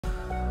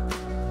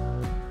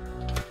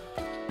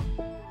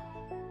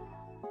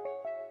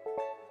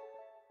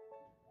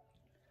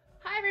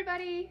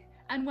everybody,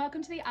 and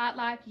welcome to the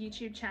Artlife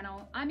YouTube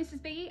channel. I'm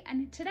Mrs. B,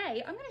 and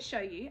today I'm going to show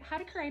you how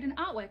to create an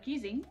artwork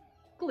using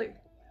glue.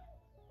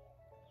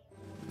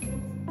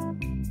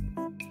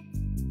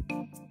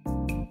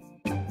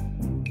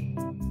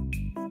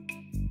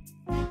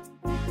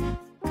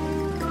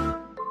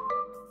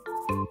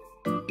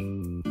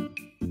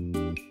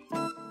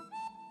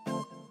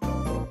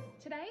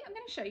 Today I'm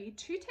going to show you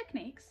two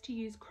techniques to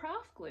use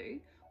craft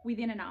glue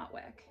within an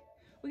artwork.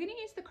 We're going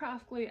to use the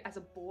craft glue as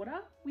a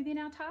border within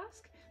our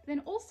task, but then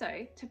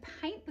also to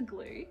paint the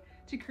glue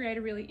to create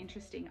a really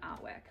interesting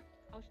artwork.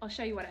 I'll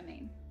show you what I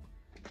mean.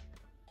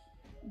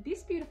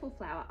 This beautiful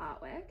flower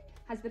artwork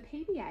has the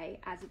PVA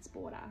as its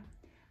border,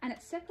 and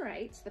it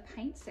separates the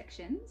paint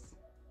sections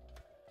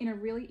in a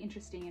really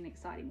interesting and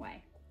exciting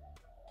way.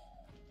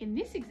 In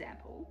this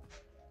example,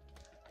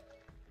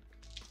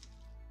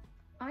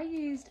 I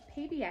used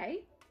PVA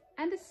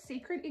and a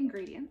secret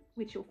ingredient,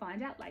 which you'll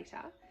find out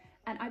later,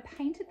 and I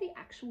painted the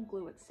actual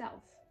glue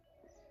itself.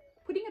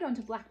 Putting it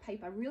onto black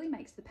paper really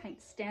makes the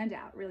paint stand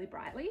out really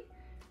brightly,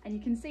 and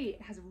you can see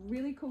it has a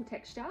really cool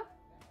texture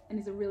and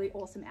is a really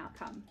awesome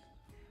outcome.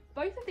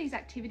 Both of these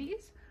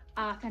activities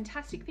are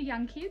fantastic for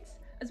young kids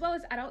as well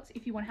as adults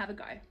if you want to have a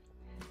go.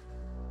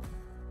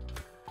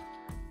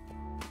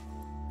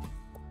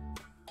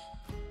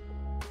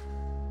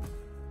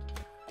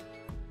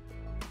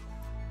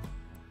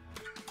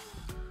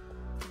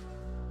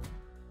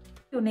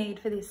 You'll need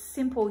for this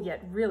simple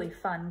yet really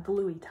fun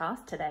gluey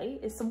task today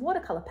is some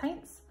watercolour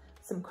paints,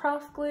 some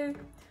craft glue,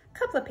 a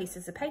couple of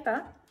pieces of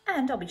paper,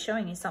 and I'll be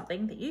showing you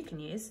something that you can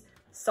use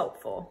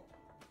salt for.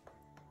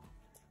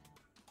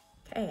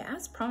 Okay,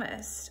 as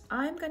promised,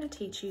 I'm going to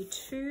teach you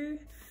two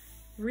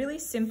really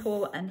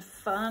simple and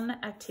fun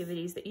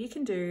activities that you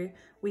can do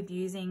with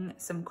using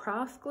some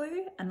craft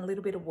glue and a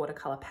little bit of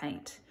watercolour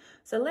paint.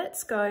 So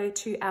let's go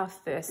to our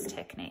first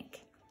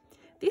technique.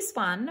 This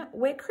one,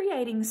 we're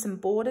creating some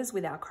borders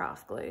with our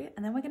craft glue,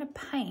 and then we're going to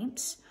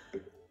paint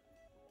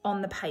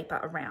on the paper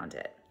around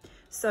it.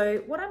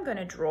 So what I'm going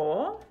to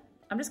draw,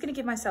 I'm just going to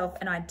give myself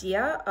an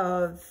idea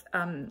of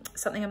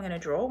something I'm going to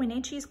draw. We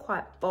need to use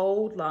quite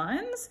bold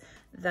lines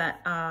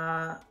that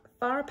are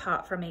far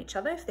apart from each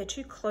other. If they're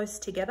too close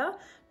together,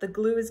 the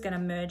glue is going to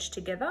merge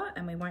together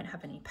and we won't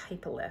have any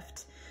paper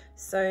left.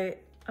 So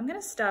I'm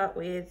going to start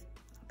with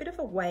a bit of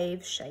a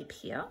wave shape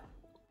here.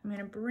 I'm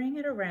going to bring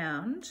it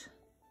around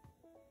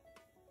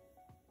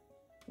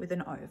with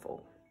an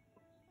oval.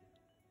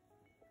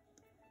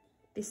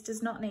 This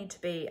does not need to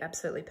be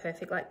absolutely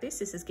perfect like this.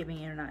 This is giving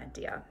you an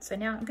idea. So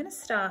now I'm going to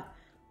start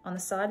on the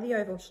side of the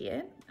oval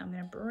here. I'm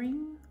going to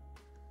bring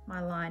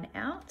my line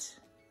out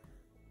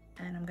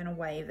and I'm going to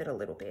wave it a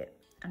little bit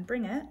and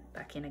bring it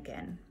back in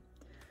again.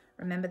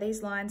 Remember,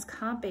 these lines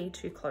can't be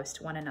too close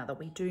to one another.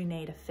 We do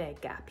need a fair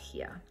gap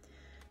here.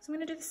 So I'm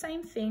going to do the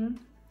same thing,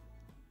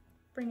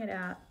 bring it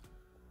out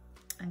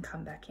and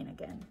come back in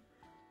again.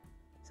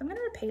 So I'm going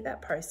to repeat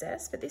that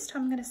process, but this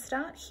time I'm going to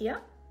start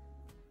here,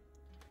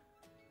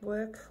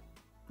 work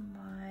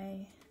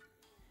my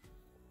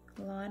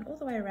line all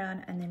the way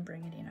around and then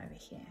bring it in over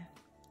here.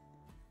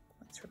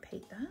 Let's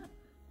repeat that.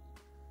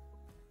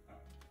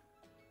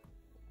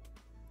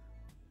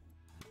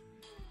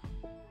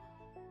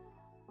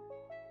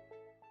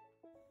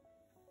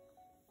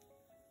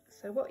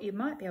 So what you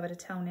might be able to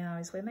tell now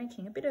is we're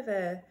making a bit of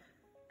an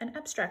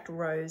abstract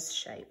rose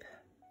shape.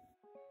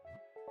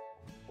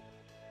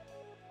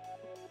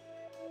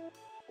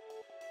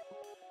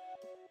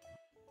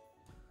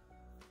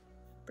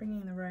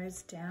 Bringing the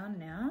rose down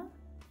now.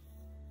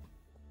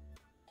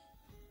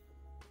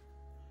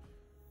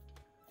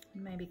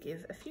 And maybe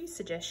give a few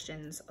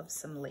suggestions of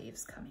some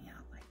leaves coming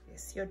out like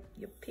this. Your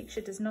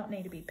picture does not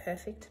need to be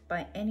perfect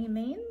by any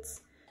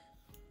means.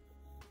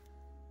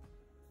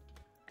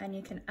 And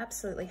you can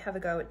absolutely have a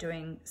go at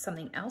doing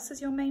something else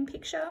as your main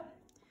picture.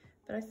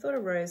 But I thought a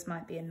rose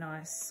might be a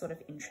nice sort of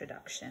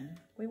introduction.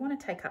 We want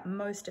to take up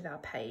most of our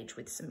page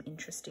with some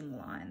interesting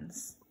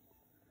lines.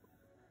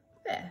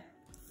 There.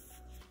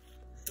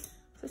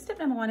 So step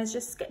number one is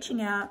just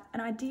sketching out an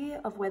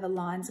idea of where the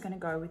lines are going to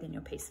go within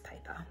your piece of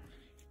paper.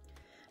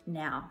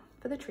 Now,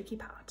 for the tricky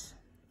part.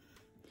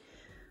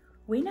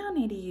 We now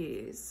need to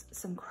use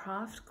some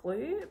craft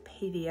glue,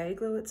 PVA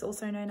glue it's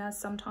also known as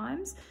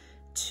sometimes,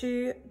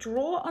 to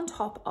draw on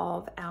top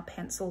of our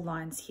pencil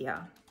lines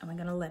here, and we're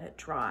going to let it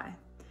dry.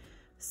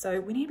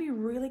 So we need to be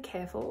really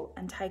careful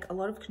and take a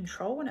lot of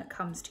control when it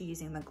comes to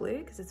using the glue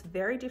because it's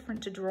very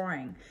different to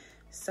drawing.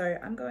 So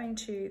I'm going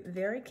to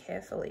very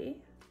carefully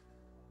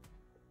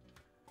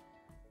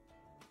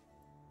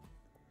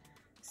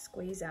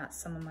squeeze out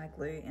some of my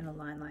glue in a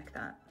line like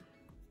that.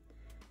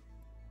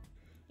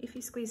 If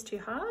you squeeze too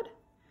hard,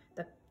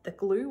 the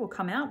glue will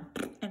come out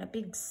in a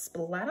big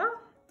splatter,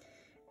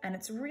 and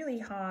it's really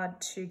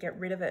hard to get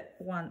rid of it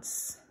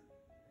once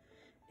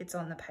it's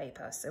on the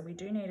paper. So we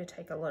do need to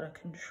take a lot of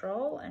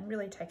control and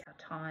really take our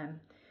time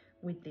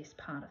with this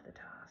part of the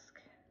task.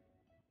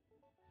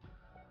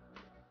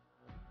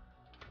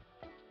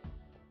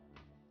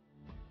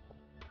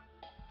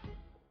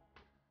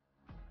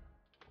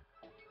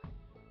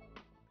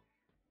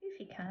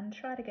 can,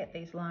 try to get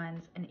these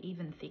lines an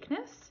even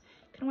thickness.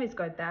 You can always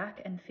go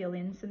back and fill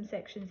in some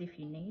sections if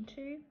you need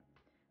to,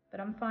 but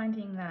I'm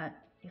finding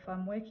that if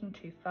I'm working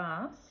too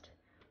fast,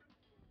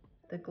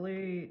 the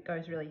glue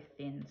goes really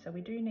thin. So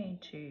we do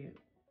need to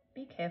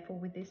be careful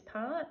with this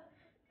part,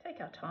 take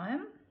our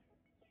time.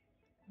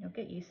 You'll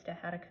get used to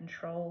how to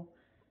control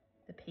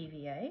the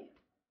PVA.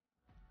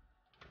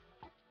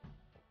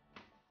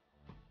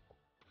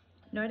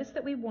 Notice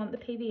that we want the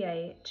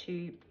PVA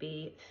to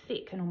be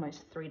thick and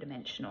almost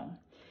three-dimensional.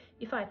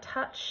 If I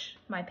touch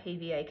my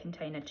PVA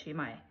container to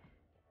my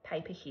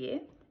paper here,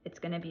 it's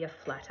going to be a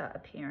flatter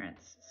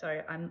appearance.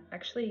 So I'm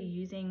actually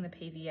using the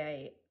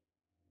PVA,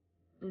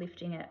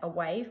 lifting it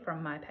away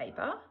from my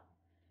paper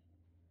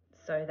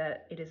so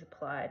that it is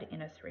applied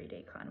in a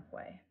 3D kind of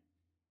way.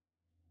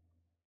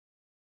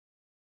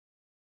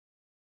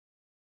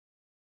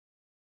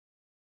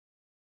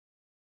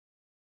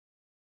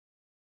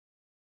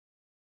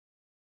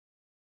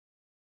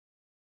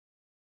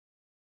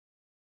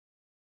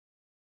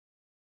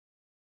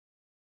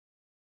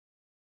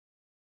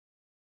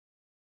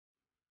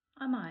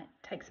 I might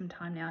take some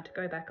time now to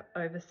go back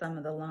over some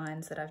of the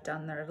lines that I've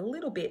done that are a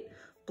little bit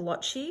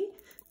blotchy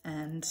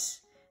and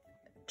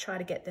try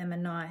to get them a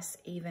nice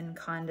even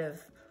kind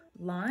of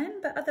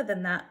line. But other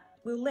than that,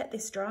 we'll let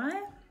this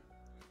dry.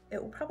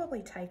 It will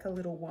probably take a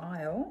little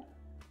while,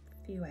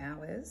 a few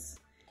hours,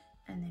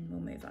 and then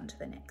we'll move on to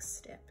the next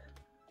step.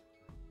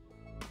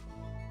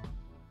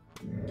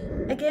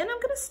 Again, I'm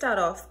going to start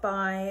off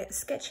by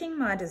sketching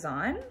my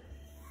design.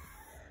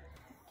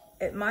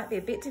 It might be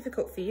a bit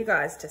difficult for you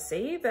guys to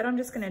see, but I'm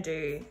just going to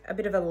do a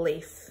bit of a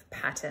leaf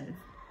pattern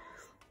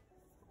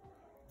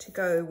to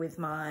go with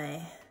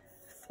my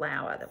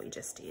flower that we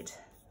just did.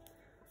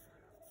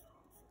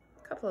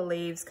 A couple of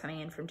leaves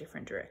coming in from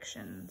different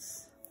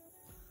directions.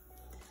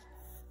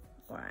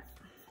 All right,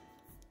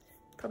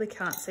 probably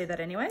can't see that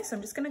anyway, so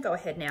I'm just going to go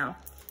ahead now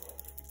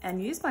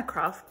and use my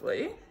craft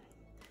glue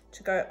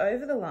to go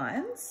over the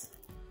lines.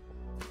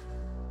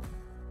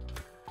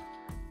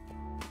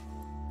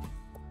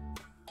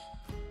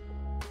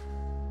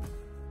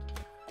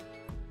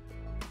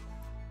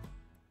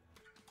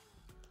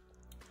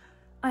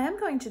 I am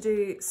going to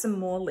do some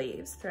more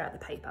leaves throughout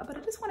the paper, but I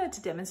just wanted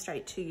to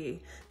demonstrate to you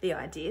the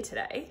idea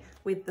today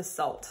with the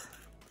salt.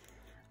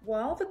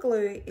 While the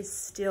glue is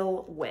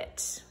still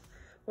wet,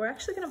 we're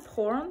actually going to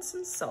pour on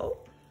some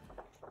salt.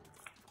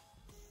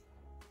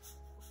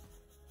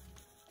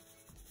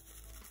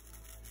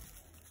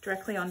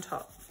 Directly on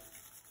top.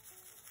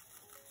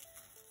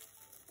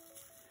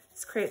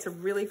 This creates a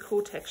really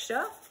cool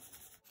texture.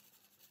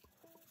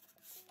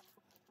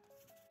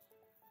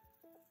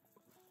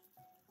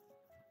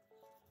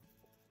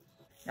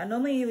 Now,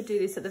 normally you would do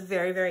this at the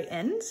very, very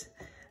end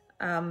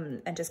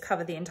and just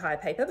cover the entire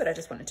paper, but I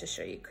just wanted to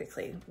show you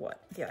quickly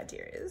what the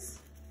idea is.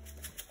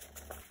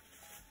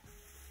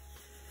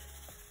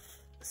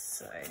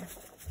 So,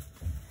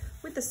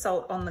 with the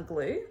salt on the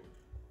glue,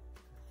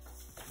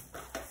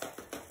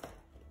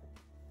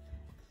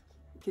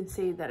 you can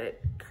see that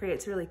it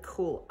creates a really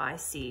cool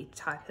icy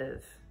type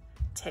of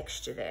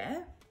texture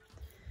there.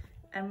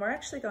 And we're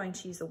actually going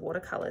to use the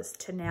watercolours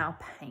to now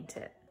paint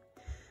it.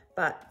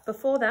 But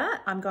before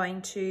that, I'm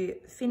going to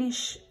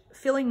finish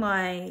filling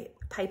my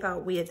paper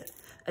with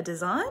a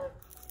design.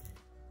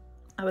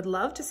 I would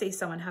love to see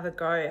someone have a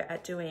go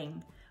at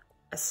doing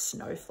a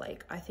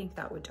snowflake. I think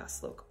that would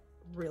just look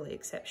really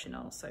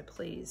exceptional. So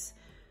please,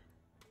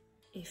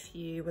 if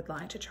you would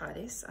like to try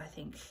this, I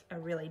think a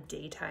really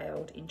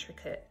detailed,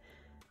 intricate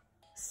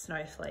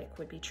snowflake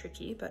would be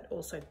tricky, but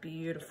also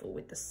beautiful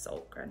with the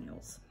salt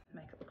granules.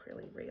 Make it look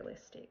really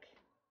realistic.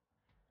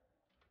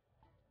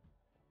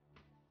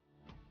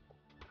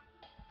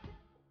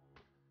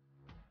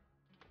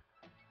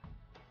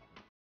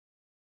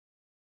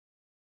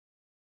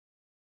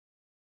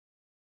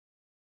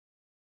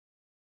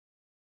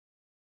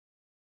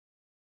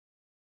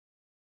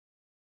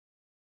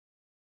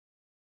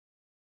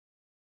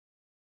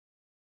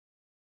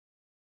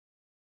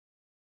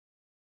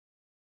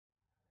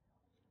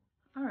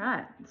 All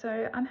right,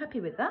 so I'm happy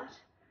with that.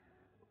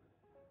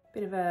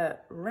 Bit of a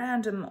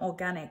random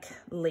organic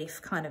leaf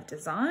kind of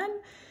design.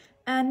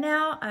 And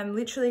now I'm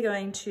literally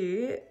going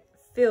to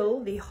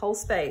fill the whole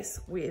space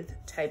with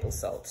table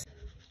salt.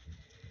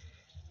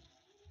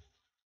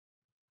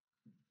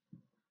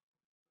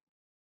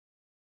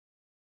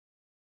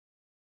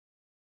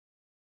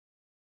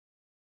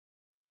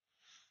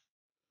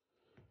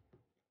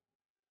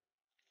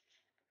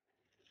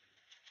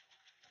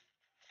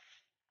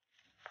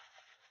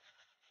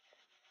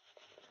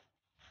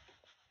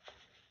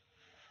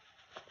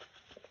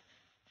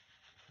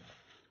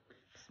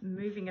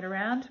 Moving it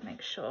around to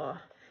make sure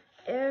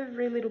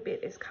every little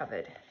bit is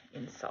covered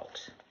in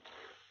salt.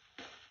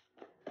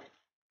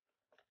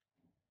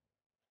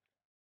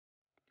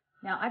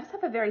 Now I just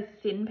have a very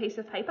thin piece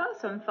of paper,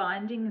 so I'm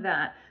finding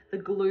that the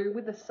glue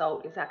with the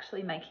salt is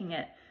actually making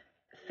it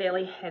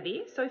fairly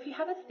heavy. So if you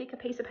have a thicker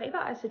piece of paper,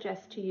 I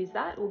suggest to use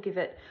that. It will give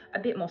it a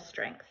bit more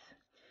strength.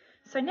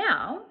 So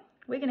now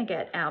we're going to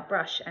get our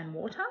brush and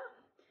water,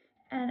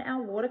 and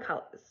our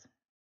watercolours.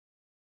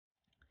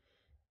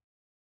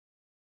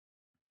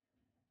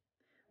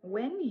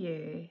 When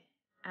you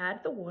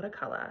add the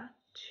watercolour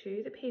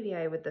to the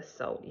PVA with the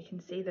salt, you can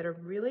see that a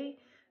really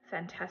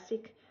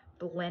fantastic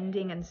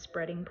blending and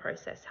spreading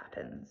process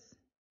happens.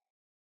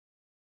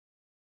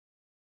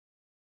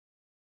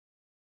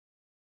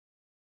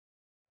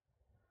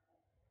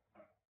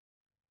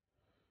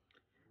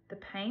 The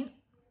paint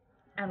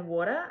and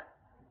water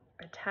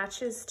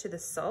attaches to the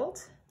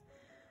salt,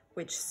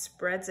 which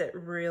spreads it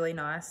really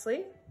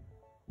nicely.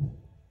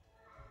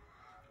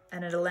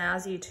 And it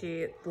allows you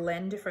to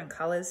blend different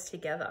colours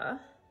together.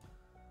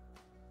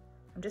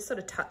 I'm just sort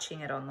of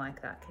touching it on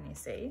like that, can you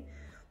see?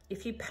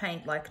 If you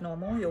paint like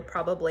normal, you'll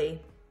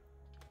probably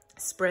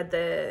spread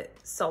the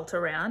salt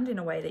around in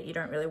a way that you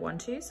don't really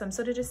want to. So I'm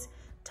sort of just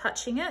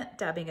touching it,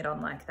 dabbing it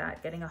on like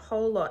that, getting a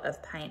whole lot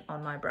of paint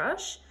on my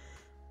brush.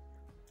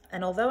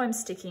 And although I'm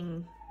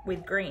sticking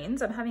with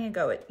greens, I'm having a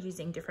go at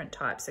using different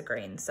types of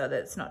greens so that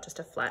it's not just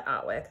a flat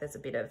artwork. There's a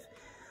bit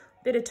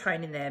of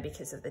tone in there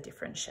because of the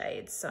different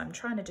shades. So I'm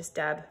trying to just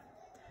dab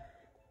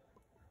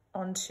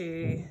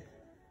onto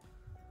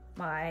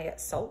my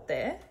salt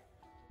there.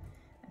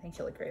 I think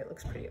you'll agree it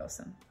looks pretty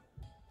awesome.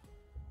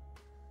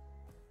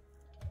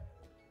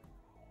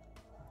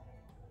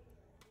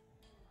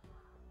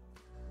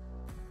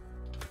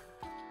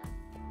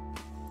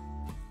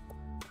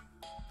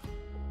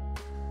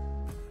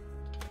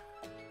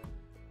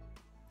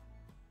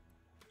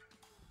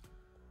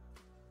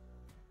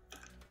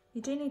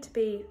 You do need to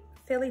be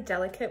fairly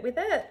delicate with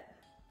it.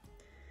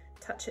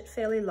 Touch it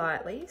fairly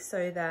lightly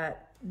so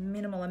that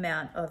minimal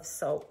amount of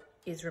salt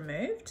is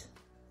removed.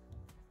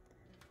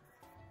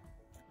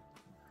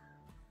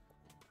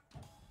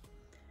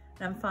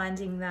 And I'm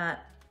finding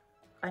that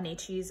I need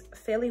to use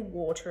fairly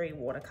watery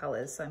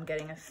watercolours. So I'm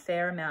getting a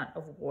fair amount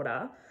of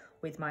water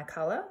with my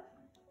colour,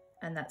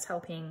 and that's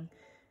helping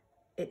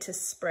it to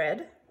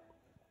spread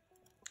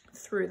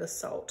through the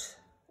salt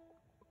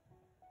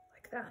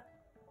like that.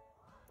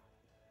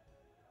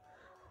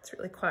 It's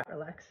really quite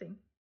relaxing.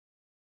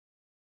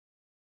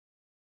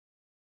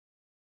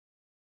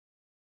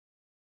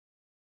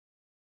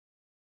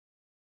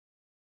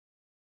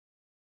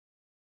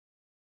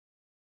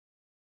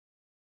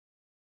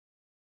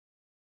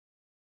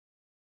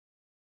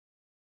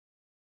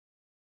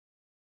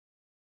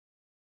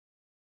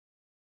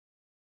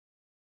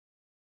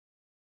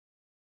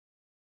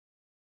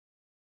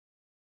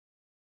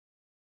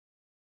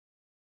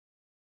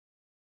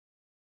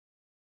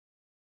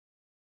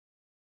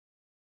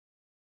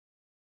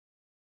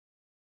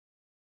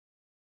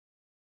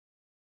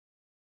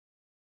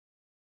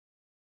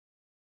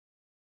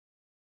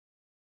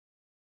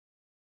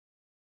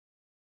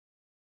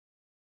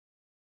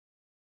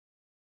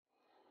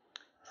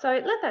 So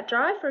let that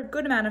dry for a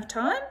good amount of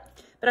time,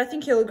 but I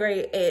think you'll agree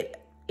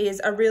it is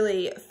a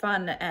really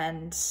fun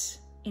and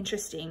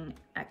interesting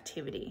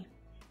activity.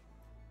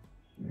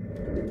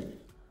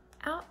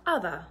 Our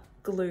other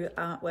glue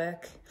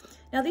artwork.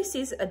 Now this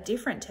is a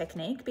different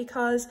technique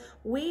because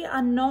we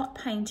are not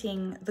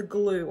painting the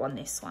glue on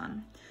this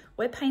one.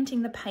 We're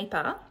painting the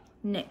paper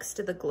next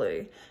to the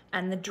glue,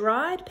 and the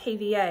dried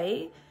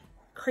PVA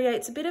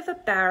creates a bit of a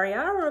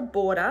barrier or a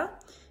border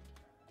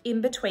in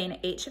between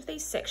each of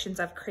these sections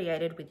I've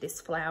created with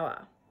this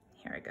flower.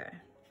 Here we go.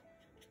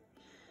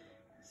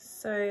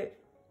 So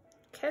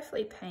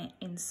carefully paint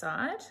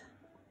inside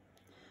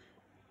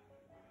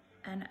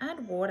and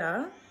add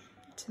water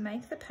to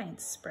make the paint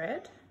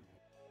spread.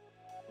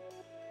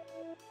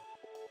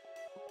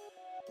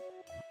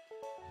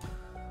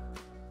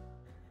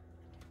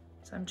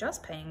 So I'm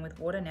just painting with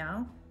water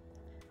now,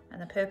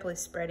 and the purple is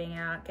spreading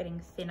out, getting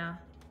thinner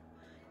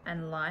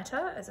and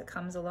lighter as it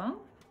comes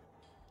along.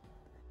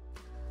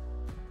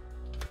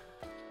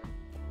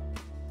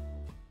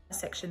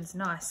 Section's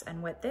nice and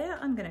wet there.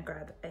 I'm going to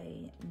grab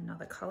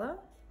another colour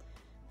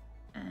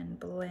and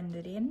blend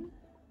it in.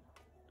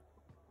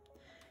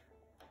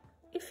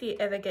 If you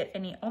ever get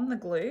any on the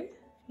glue,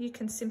 you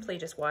can simply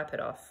just wipe it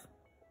off.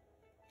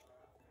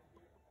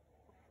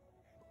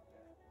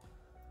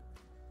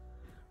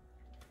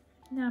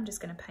 Now I'm just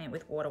going to paint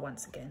with water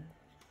once again.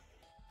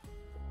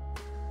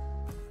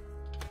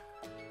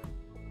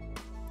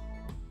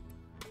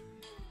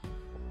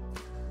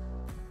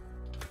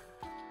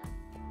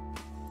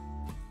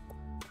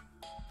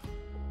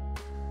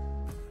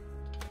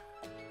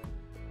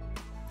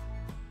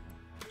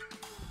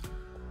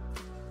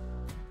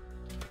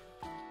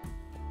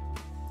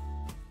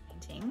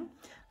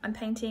 I'm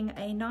painting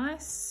a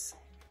nice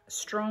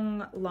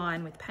strong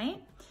line with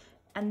paint,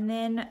 and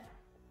then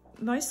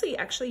mostly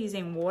actually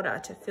using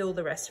water to fill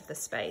the rest of the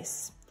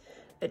space.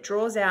 It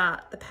draws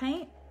out the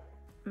paint,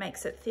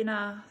 makes it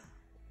thinner,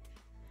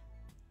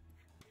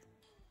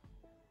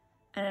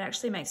 and it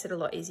actually makes it a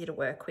lot easier to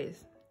work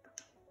with.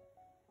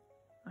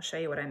 I'll show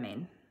you what I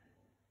mean.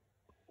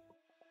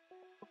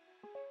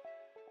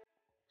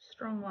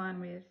 Strong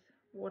line with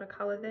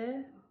watercolour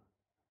there.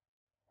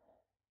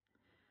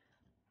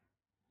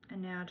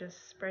 And now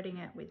just spreading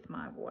it with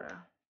my water.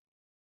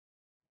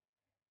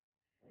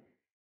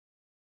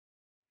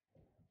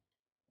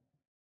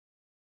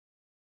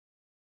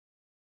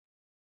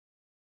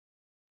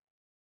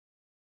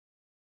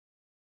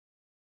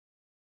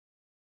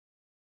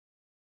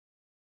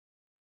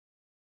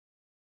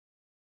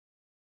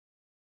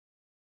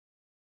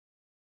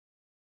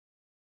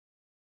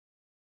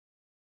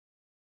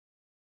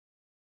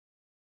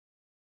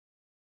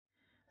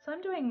 So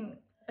I'm doing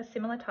a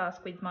similar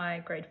task with my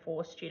grade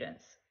 4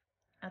 students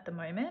at the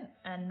moment,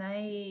 and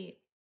they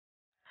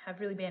have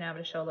really been able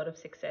to show a lot of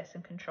success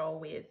and control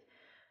with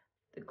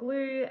the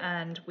glue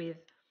and with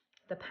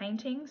the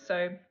painting.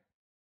 So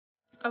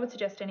I would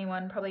suggest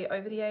anyone probably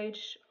over the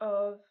age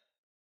of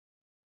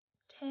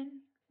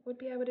 10 would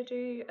be able to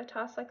do a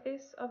task like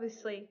this.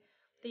 Obviously,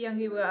 the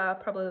younger you are,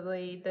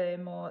 probably the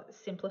more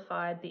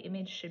simplified the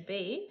image should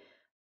be.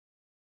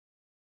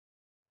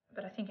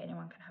 But I think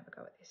anyone can have a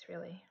go at this,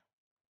 really.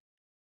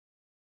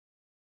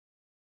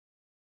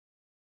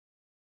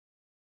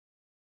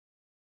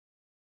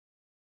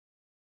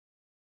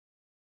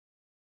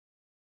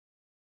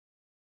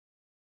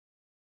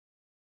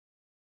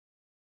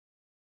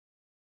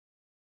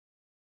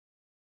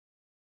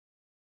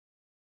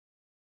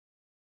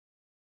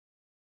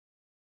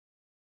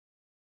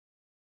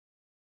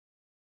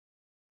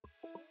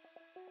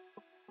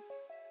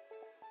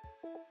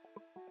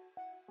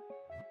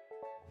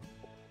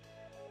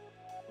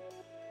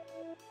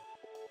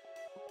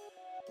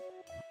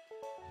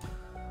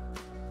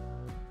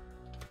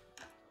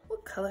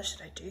 What colour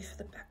should I do for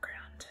the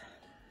background?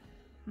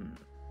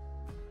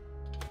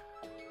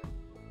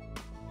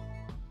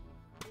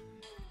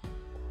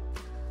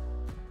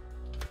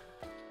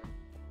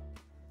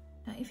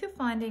 Now, if you're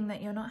finding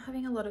that you're not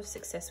having a lot of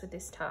success with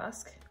this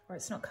task, or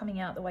it's not coming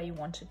out the way you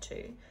wanted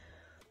to,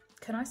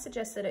 can I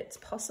suggest that it's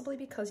possibly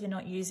because you're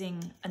not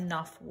using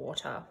enough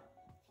water?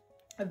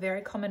 A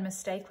very common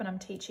mistake when I'm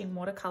teaching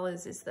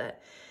watercolours is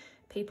that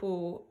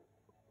people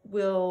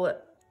will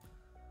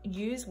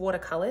use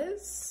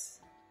watercolours,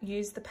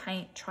 use the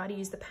paint, try to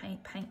use the paint,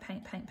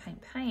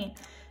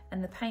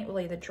 and the paint will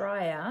either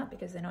dry out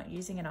because they're not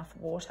using enough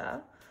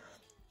water,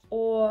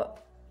 or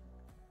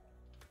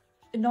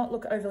not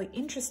look overly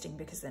interesting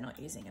because they're not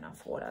using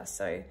enough water.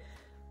 So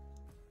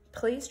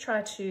please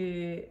try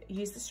to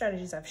use the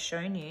strategies I've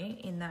shown you,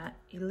 in that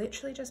you're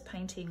literally just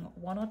painting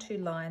 1 or 2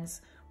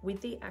 lines with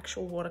the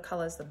actual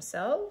watercolors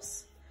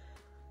themselves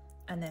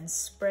and then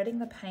spreading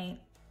the paint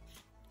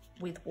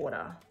with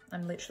water.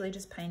 I'm literally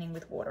just painting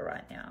with water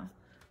right now,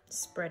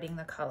 spreading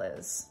the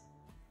colors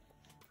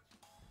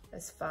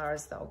as far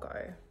as they'll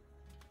go.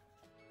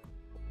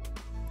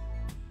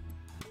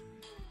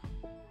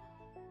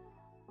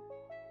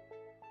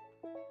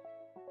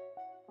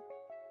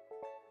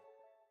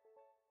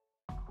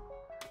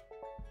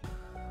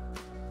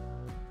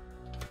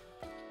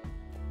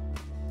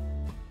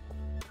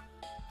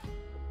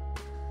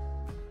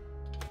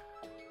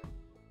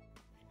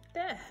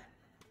 There.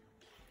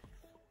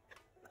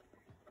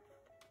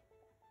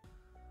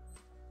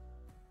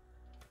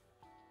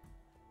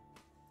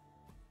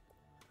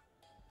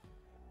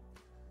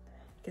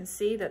 You can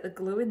see that the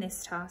glue in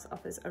this task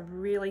offers a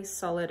really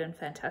solid and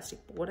fantastic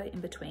border in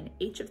between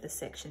each of the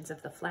sections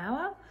of the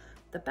flower,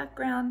 the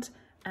background,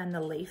 and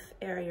the leaf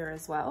area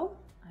as well.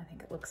 I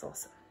think it looks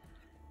awesome.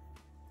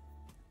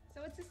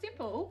 So it's as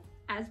simple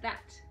as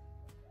that.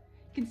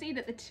 You can see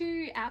that the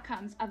two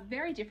outcomes are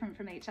very different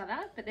from each other,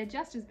 but they're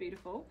just as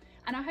beautiful.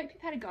 And I hope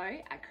you've had a go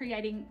at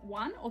creating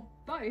one or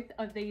both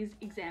of these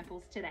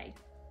examples today.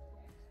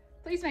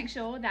 Please make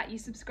sure that you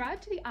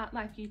subscribe to the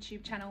Artlife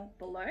YouTube channel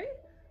below.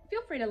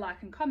 Feel free to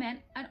like and comment,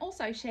 and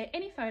also share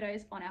any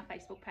photos on our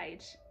Facebook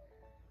page.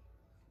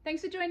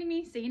 Thanks for joining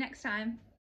me. See you next time.